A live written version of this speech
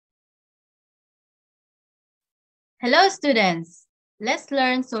Hello, students. Let's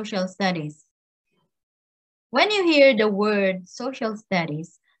learn social studies. When you hear the word social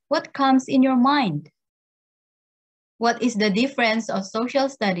studies, what comes in your mind? What is the difference of social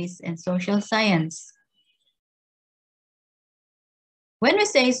studies and social science? When we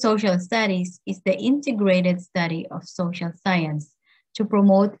say social studies, it's the integrated study of social science to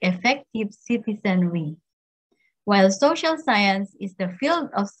promote effective citizenry, while social science is the field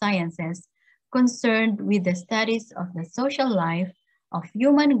of sciences concerned with the studies of the social life of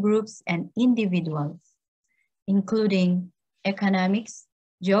human groups and individuals, including economics,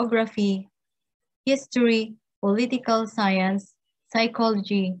 geography, history, political science,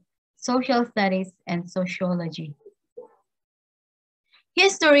 psychology, social studies, and sociology.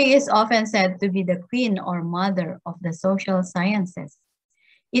 History is often said to be the queen or mother of the social sciences.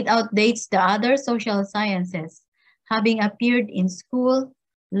 It outdates the other social sciences, having appeared in school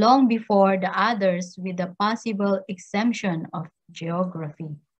long before the others with the possible exemption of geography.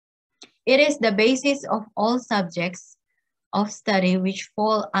 It is the basis of all subjects of study which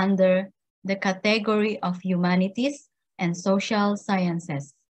fall under the category of humanities and social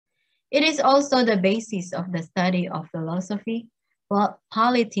sciences. It is also the basis of the study of philosophy,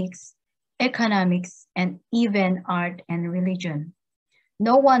 politics, economics, and even art and religion.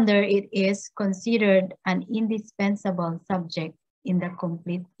 No wonder it is considered an indispensable subject in the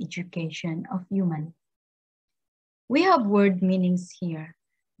complete education of humans. We have word meanings here.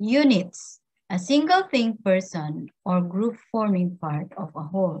 Units, a single thing, person, or group forming part of a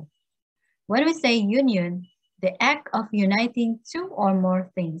whole. When we say union, the act of uniting two or more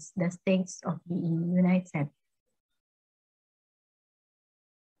things, the states of being united.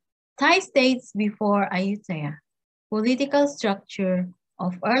 Thai states before Ayutthaya, political structure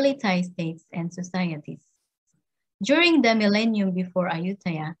of early Thai states and societies. During the millennium before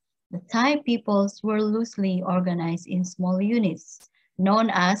Ayutthaya, the Thai peoples were loosely organized in small units known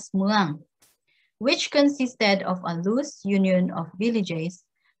as muang, which consisted of a loose union of villages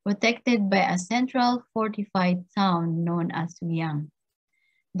protected by a central fortified town known as Wiang.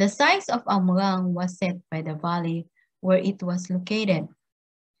 The size of a muang was set by the valley where it was located.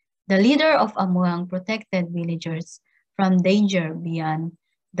 The leader of a muang protected villagers from danger beyond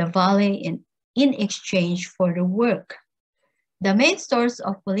the valley in exchange for the work, the main source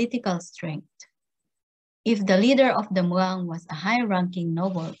of political strength. If the leader of the muang was a high-ranking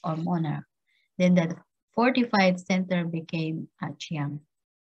noble or monarch, then the fortified center became a chiang.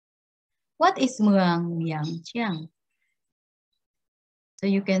 What is muang, wiang, chiang? So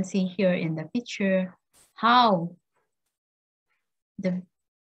you can see here in the picture how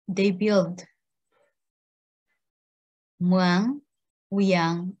they build muang,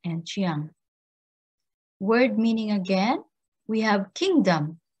 wiang, and chiang. Word meaning again, we have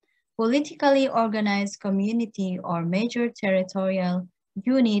kingdom, politically organized community or major territorial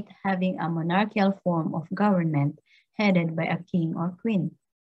unit having a monarchical form of government headed by a king or queen.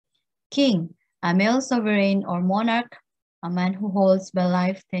 King, a male sovereign or monarch, a man who holds by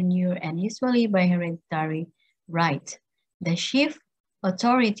life tenure and usually by hereditary right, the chief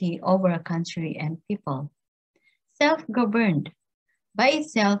authority over a country and people. Self-governed, by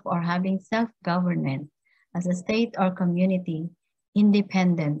itself or having self-government as a state or community,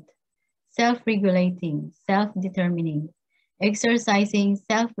 independent, self-regulating, self-determining, exercising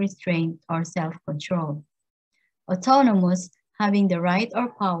self-restraint or self-control. Autonomous, having the right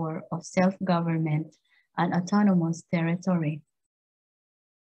or power of self-government and autonomous territory.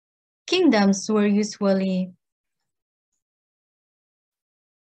 Kingdoms were usually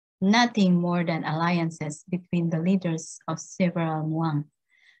nothing more than alliances between the leaders of several muang,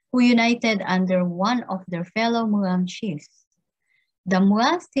 who united under one of their fellow muang chiefs. The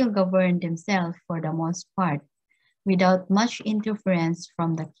muang still governed themselves for the most part, without much interference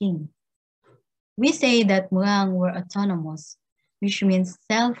from the king. We say that muang were autonomous, which means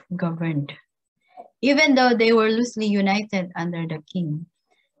self-governed. Even though they were loosely united under the king,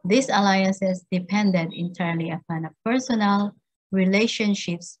 these alliances depended entirely upon a personal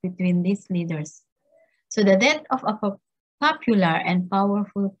relationships between these leaders. So the death of a popular and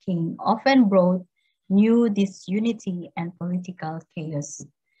powerful king often brought new disunity and political chaos.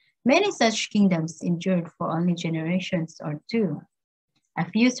 Many such kingdoms endured for only generations or two. A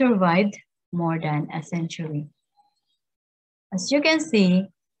few survived more than a century. As you can see,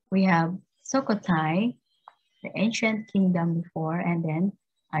 we have Sukhothai, the ancient kingdom before, and then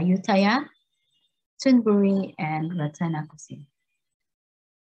Ayutthaya, Chonburi, and Rattanakosin.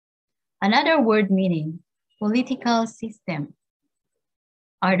 Another word meaning, political system,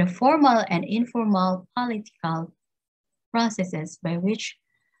 are the formal and informal political processes by which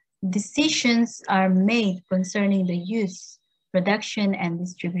Decisions are made concerning the use, production, and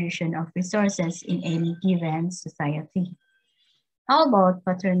distribution of resources in any given society. How about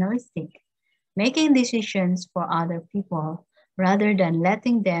paternalistic? Making decisions for other people rather than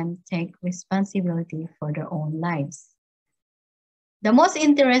letting them take responsibility for their own lives. The most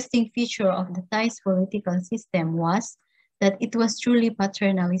interesting feature of the Thai's political system was that it was truly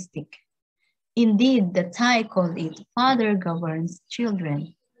paternalistic. Indeed, the Thai called it father governs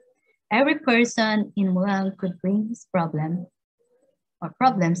children. Every person in Muang could bring his problem or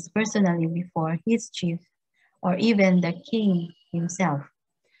problems personally before his chief or even the king himself.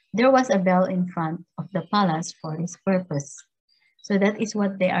 There was a bell in front of the palace for this purpose. So that is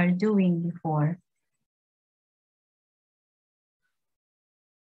what they are doing before.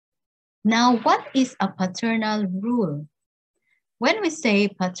 Now, what is a paternal rule? When we say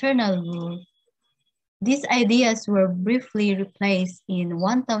paternal rule, these ideas were briefly replaced in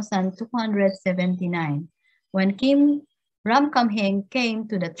 1279 when King Ramkhamhaeng came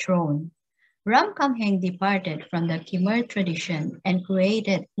to the throne. Ramkhamhaeng departed from the Khmer tradition and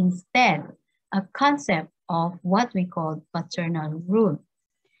created instead a concept of what we call paternal rule,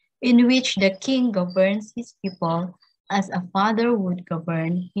 in which the king governs his people as a father would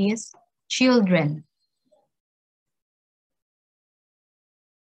govern his children.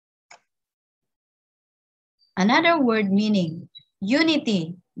 Another word meaning,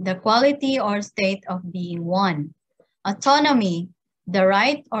 unity, the quality or state of being one. Autonomy, the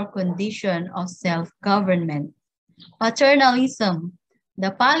right or condition of self-government. Paternalism,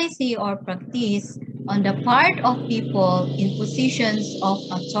 the policy or practice on the part of people in positions of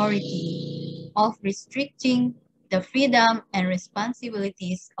authority of restricting the freedom and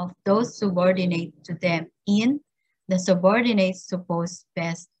responsibilities of those subordinate to them in the subordinate's supposed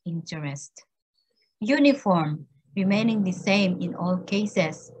best interest. Uniform, remaining the same in all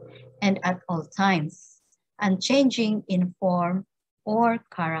cases and at all times, unchanging in form or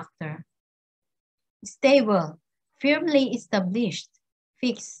character. Stable, firmly established,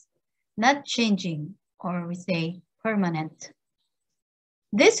 fixed, not changing, or we say permanent.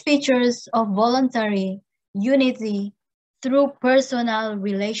 These features of voluntary unity through personal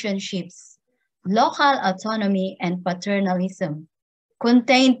relationships, local autonomy, and paternalism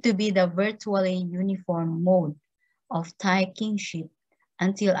contained to be the virtually uniform mode of Thai kingship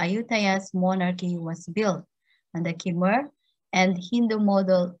until Ayutthaya's monarchy was built on the Khmer and Hindu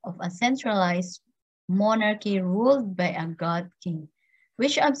model of a centralized monarchy ruled by a god king,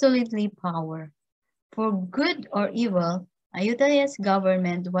 which absolutely power. For good or evil, Ayutthaya's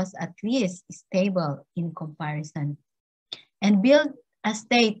government was at least stable in comparison and built a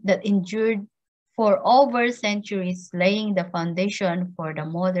state that endured for over centuries, laying the foundation for the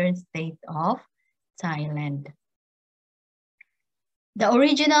modern state of Thailand. The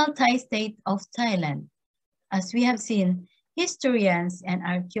original Thai state of Thailand, as we have seen, historians and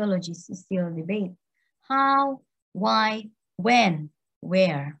archaeologists still debate how, why, when,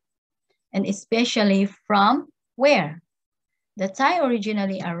 where, and especially from where. The Thai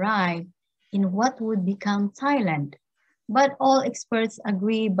originally arrived in what would become Thailand, but all experts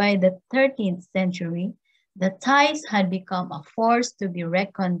agree by the 13th century, the Thais had become a force to be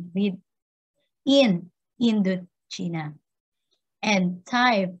reckoned with in Indochina, and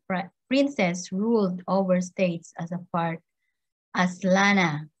Thai princes ruled over states as a part as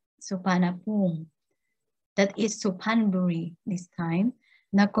Lana, Supanapum, that is Suphanburi this time,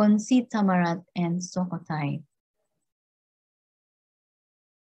 Nakhon Si Thammarat, and Sukhothai.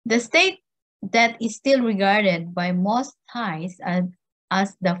 The state that is still regarded by most Thais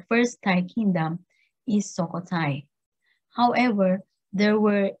as the first Thai kingdom is Sukhothai. However, there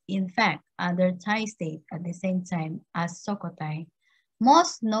were in fact other Thai states at the same time as Sukhothai.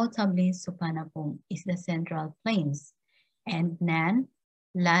 Most notably, Supanapum is the Central Plains, and Nan,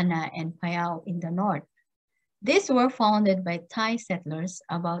 Lana, and Payao in the north. These were founded by Thai settlers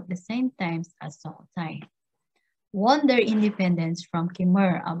about the same time as Sukhothai, won their independence from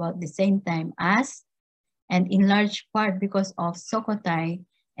Khmer about the same time as, and in large part because of Sukhothai,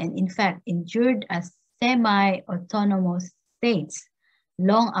 and in fact endured as semi-autonomous states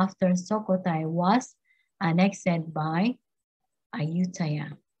long after Sukhothai was annexed by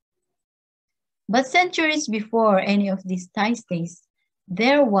Ayutthaya. But centuries before any of these Thai states,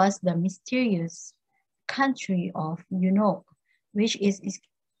 there was the mysterious country of Unok, which is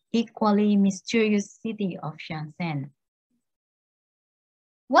equally mysterious city of Shansen.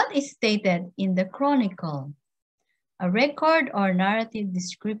 What is stated in the chronicle? A record or narrative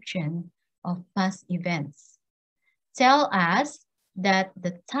description of past events. Tell us that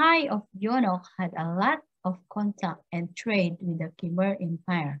the Thai of Yonok had a lot of contact and trade with the Khmer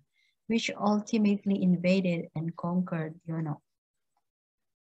Empire which ultimately invaded and conquered Yono.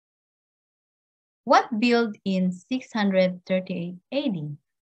 What built in 638 AD?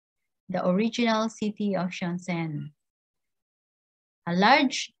 The original city of Shenzhen. A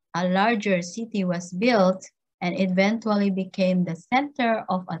larger city was built and eventually became the center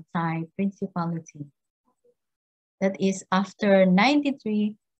of a Thai principality. That is, after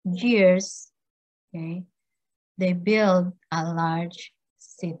 93 years, okay, they built a large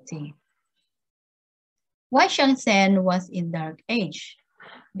city. Why Shenzhen was in dark age?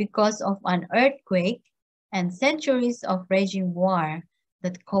 Because of an earthquake and centuries of raging war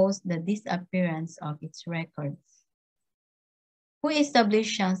that caused the disappearance of its records. Who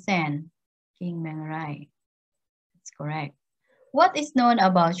established Shenzhen? King Mengrai. That's correct. What is known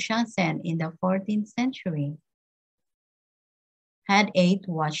about Shenzhen in the 14th century? Had 8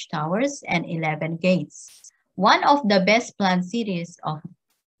 watchtowers and 11 gates. One of the best planned cities of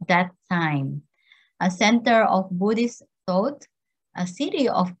that time. A center of Buddhist thought, a city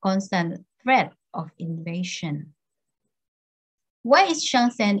of constant threat of invasion. Why is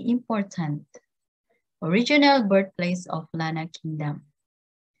Shenzhen important? Original birthplace of Lana Kingdom,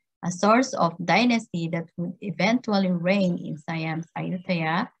 a source of dynasty that would eventually reign in Siam's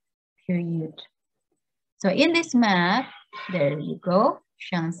Ayutthaya period. So in this map, there you go,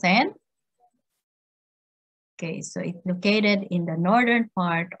 Shenzhen. Okay, so it's located in the northern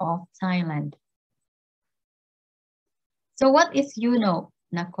part of Thailand. So what is Yuno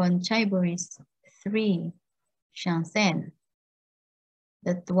Nakhon-Chaibouri's 3 Shenzhen?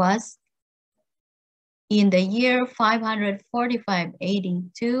 That was in the year 545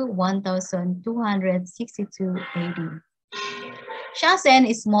 AD to 1262 AD. Shenzhen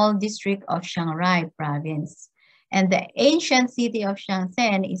is a small district of Chiang Rai province, and the ancient city of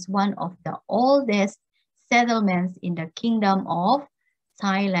Shenzhen is one of the oldest settlements in the Kingdom of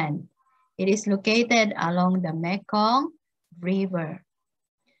Thailand. It is located along the Mekong River.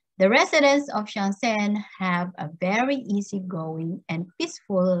 The residents of Shenzhen have a very easygoing and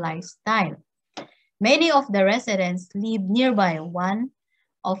peaceful lifestyle. Many of the residents live nearby one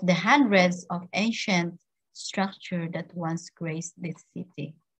of the hundreds of ancient structures that once graced this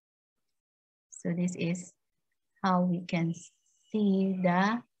city. So this is how we can see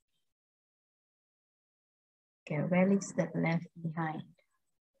the relics that left behind.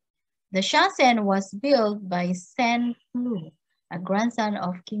 The Shenzhen was built by Sen Plu, a grandson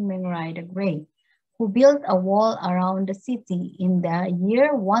of King Mengrai the Great, who built a wall around the city in the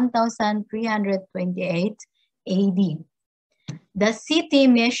year 1328 AD. The city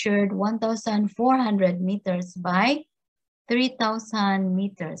measured 1,400 meters by 3,000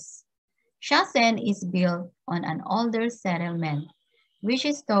 meters. Shenzhen is built on an older settlement, which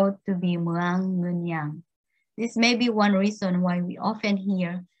is thought to be Muang Ngunyang. This may be one reason why we often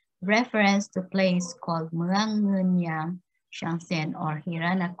hear reference to place called Muang Ngunyang Shenzhen or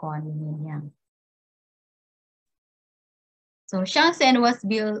Hiranakon Ngunyang. So Shenzhen was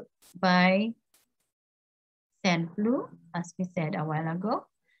built by Sen Plu, as we said a while ago,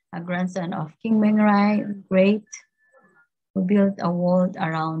 a grandson of King Mengrai Great, who built a wall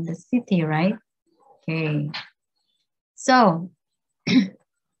around the city, right? Okay. So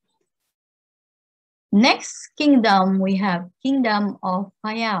next kingdom, we have Kingdom of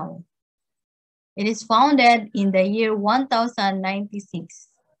Phayao. It is founded in the year 1096,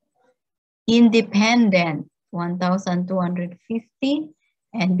 independent 1250,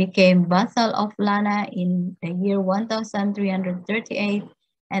 and became vassal of Lana in the year 1338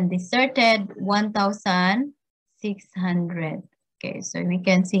 and deserted 1600. Okay, so we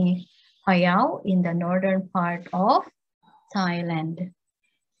can see Phayao in the northern part of Thailand.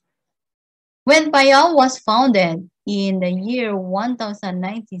 When Phayao was founded in the year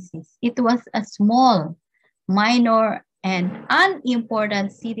 1096, it was a small, minor, and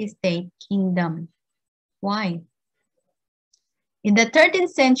unimportant city-state kingdom. Why? In the 13th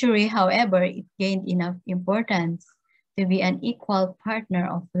century, however, it gained enough importance to be an equal partner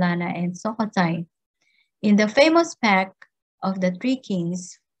of Lana and Sukhothai. In the famous pact of the three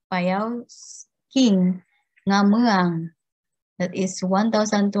kings, Phayao's king Ngamuang, that is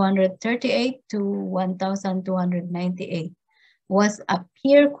 1238 to 1298, was a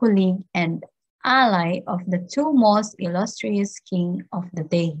peer colleague and ally of the two most illustrious kings of the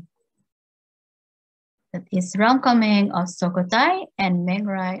day. That is Rangkamhaeng of Sukhothai and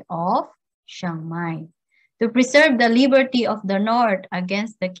Mengrai of Chiang Mai. To preserve the liberty of the North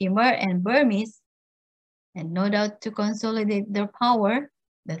against the Khmer and Burmese, and no doubt to consolidate their power,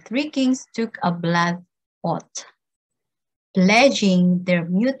 the three kings took a blood oath, pledging their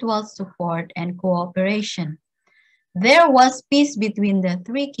mutual support and cooperation. There was peace between the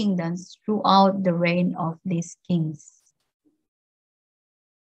three kingdoms throughout the reign of these kings.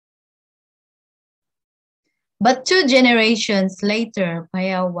 But 2 generations later,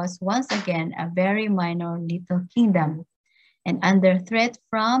 Payao was once again a very minor little kingdom and under threat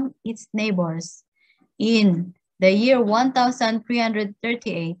from its neighbors. In the year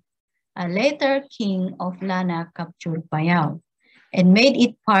 1338, a later king of Lana captured Payao and made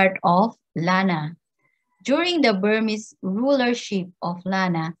it part of Lana. During the Burmese rulership of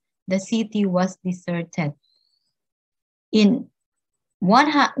Lana, the city was deserted. In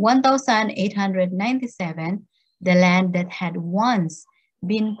 1897, the land that had once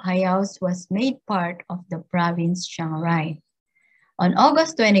been Payao's was made part of the province Chiang Rai. On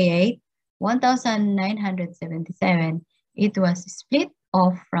August 28, 1977, it was split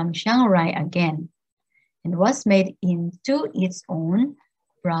off from Chiang Rai again and was made into its own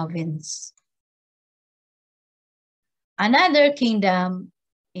province. Another kingdom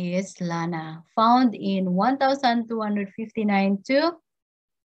is Lana, found in 1259 to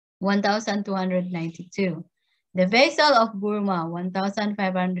 1292. The Vassal of Burma,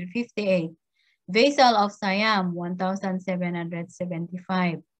 1558. Vassal of Siam,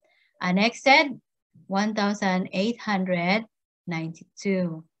 1775. Annexed,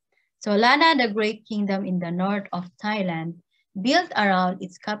 1892. So Lana, the great kingdom in the north of Thailand, built around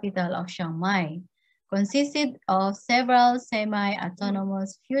its capital of Chiang Mai, consisted of several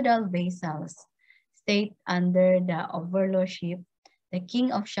semi-autonomous feudal vassals, stayed under the overlordship, the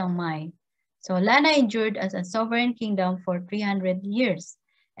king of Chiang Mai. So Lana endured as a sovereign kingdom for 300 years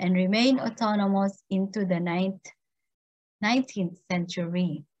and remained autonomous into the 19th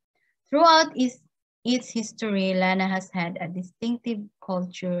century. Throughout its history, Lana has had a distinctive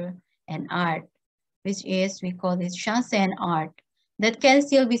culture and art, which is, we call it Shansen art, that can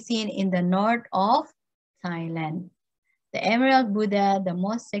still be seen in the north of Thailand. The Emerald Buddha, the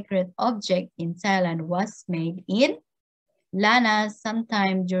most sacred object in Thailand, was made in Lana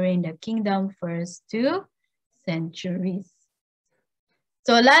sometime during the kingdom's first 2 centuries.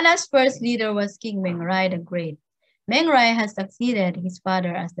 So Lana's first leader was King Mengrai the Great. Mengrai has succeeded his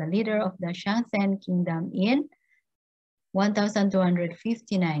father as the leader of the Shansen kingdom in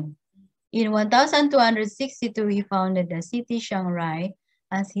 1259. In 1262, he founded the city Chiang Rai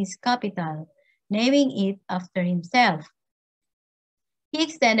as his capital, naming it after himself. He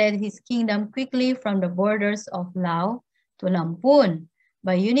extended his kingdom quickly from the borders of Laos to Lamphun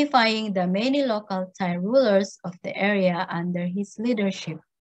by unifying the many local Thai rulers of the area under his leadership.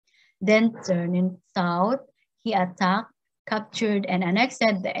 Then turning south, he attacked, captured, and annexed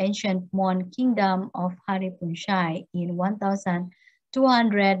the ancient Mon kingdom of Haripunchai in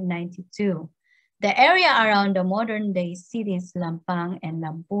 1292, the area around the modern-day cities Lampang and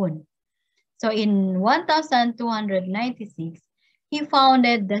Lamphun. So in 1296, he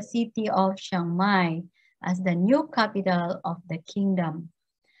founded the city of Chiang Mai as the new capital of the kingdom.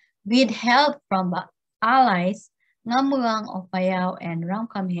 With help from allies, Ngamuang of Payao and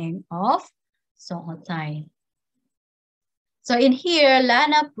Ramkhamhaeng of Sukhothai. So in here,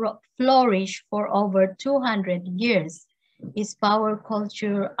 Lana flourished for over 200 years. Its power,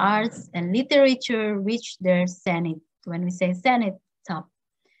 culture, arts, and literature reached their zenith. When we say zenith, top.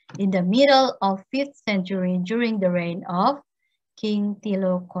 In the middle of 5th century during the reign of King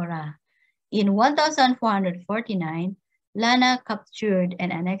Tilokora. In 1449, Lana captured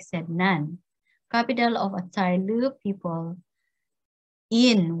and annexed Nan, capital of a Thai Lu people.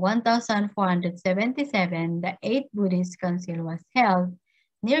 In 1477, the 8th Buddhist Council was held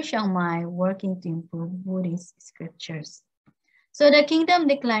near Chiang Mai, working to improve Buddhist scriptures. So the kingdom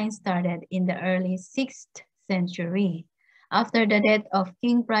decline started in the early 6th century, after the death of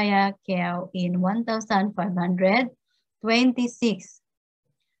King Praya Keo in 1526.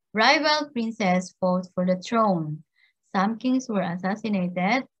 Rival princes fought for the throne. Some kings were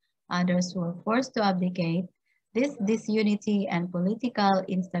assassinated, others were forced to abdicate. This disunity and political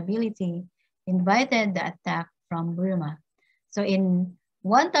instability invited the attack from Burma. So in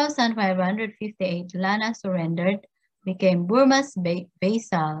 1558, Lana surrendered, became Burma's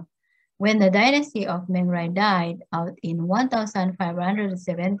vassal. When the dynasty of Mengrai died out in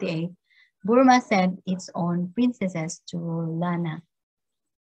 1578, Burma sent its own princesses to rule Lana.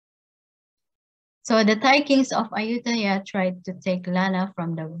 So the Thai kings of Ayutthaya tried to take Lana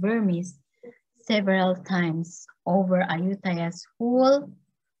from the Burmese several times over Ayutthaya's whole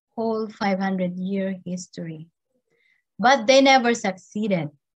 500-year history. But they never succeeded,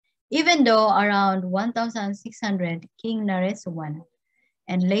 even though around 1600, King Naresuan,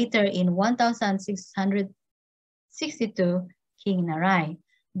 and later in 1662, King Narai,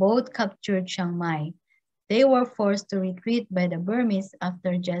 both captured Chiang Mai. They were forced to retreat by the Burmese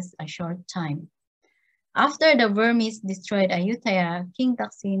after just a short time. After the Burmese destroyed Ayutthaya, King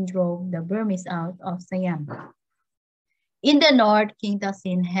Taksin drove the Burmese out of Siam. In the north, King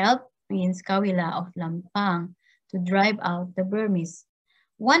Taksin helped Prince Kawila of Lampang to drive out the Burmese.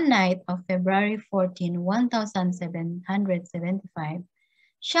 One night of February 14, 1775,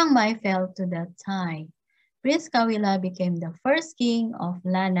 Chiang Mai fell to the Thai. Prince Kawila became the first king of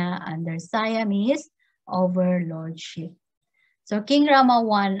Lana under Siamese overlordship. So King Rama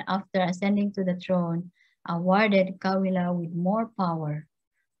I, after ascending to the throne, awarded Kawila with more power.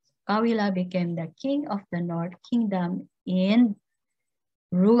 Kawila became the king of the North Kingdom and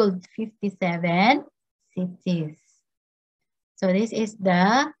ruled 57 cities. So this is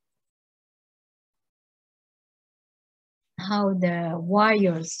how the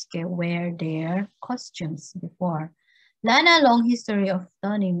warriors wear their costumes before. Lana's long history of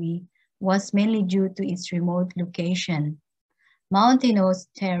autonomy was mainly due to its remote location, mountainous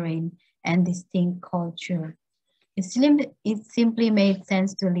terrain, and distinct culture. It simply made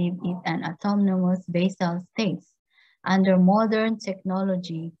sense to live in an autonomous vassal state under modern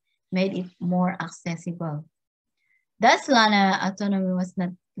technology made it more accessible. Thus, Lana autonomy was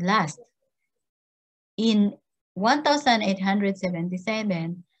not last. In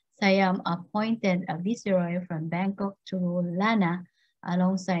 1877, Siam appointed a viceroy from Bangkok to rule Lana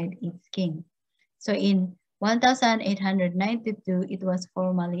alongside its king. So in 1892, it was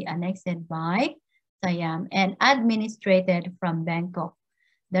formally annexed by Siam and administrated from Bangkok.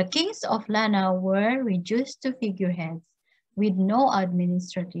 The kings of Lana were reduced to figureheads with no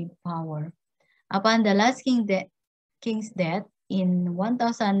administrative power. Upon the last king's death in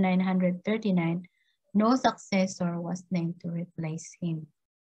 1939, no successor was named to replace him.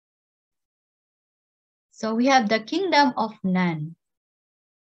 So we have the Kingdom of Nan,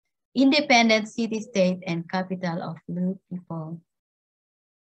 independent city-state and capital of Lu people.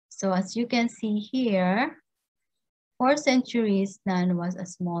 So as you can see here, for centuries, Nan was a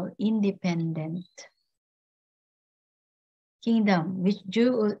small independent kingdom, which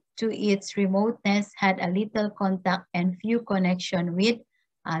due to its remoteness had a little contact and few connection with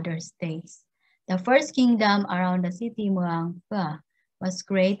other states. The first kingdom around the city Muang Pua was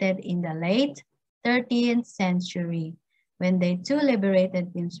created in the late 13th century when they too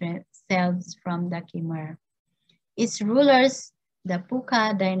liberated themselves from the Khmer. Its rulers, the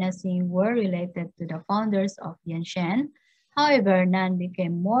Phuca dynasty, were related to the founders of Vientiane. However, Nan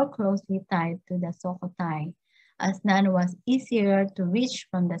became more closely tied to the Sukhothai, as Nan was easier to reach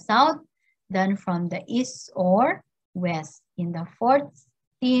from the south than from the east or west. In the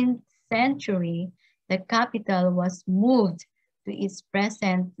 14th century, the capital was moved to its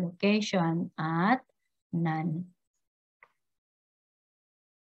present location at Nan.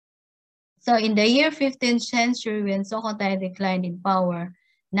 So in the year 15th century, when Sukhothai declined in power,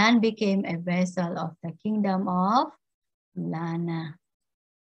 Nan became a vassal of the kingdom of Lana.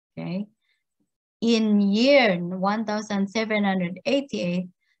 Okay. In year 1788,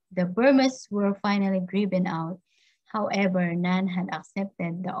 the Burmese were finally driven out. However, Nan had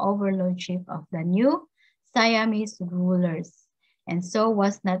accepted the overlordship of the new Siamese rulers, and so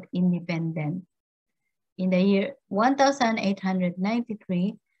was not independent. In the year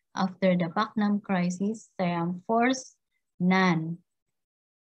 1893, after the Paknam crisis, Siam forced Nan,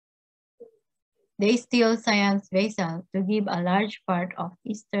 they still Siam's vassal, to give a large part of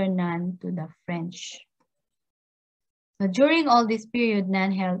eastern Nan to the French. So during all this period,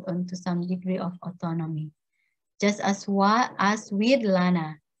 Nan held on to some degree of autonomy. Just as with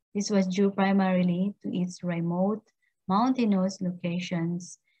Lana, this was due primarily to its remote, mountainous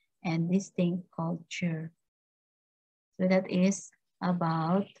locations and distinct culture. So that is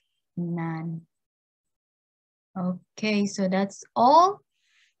about Nan. Okay, so that's all.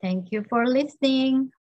 Thank you for listening.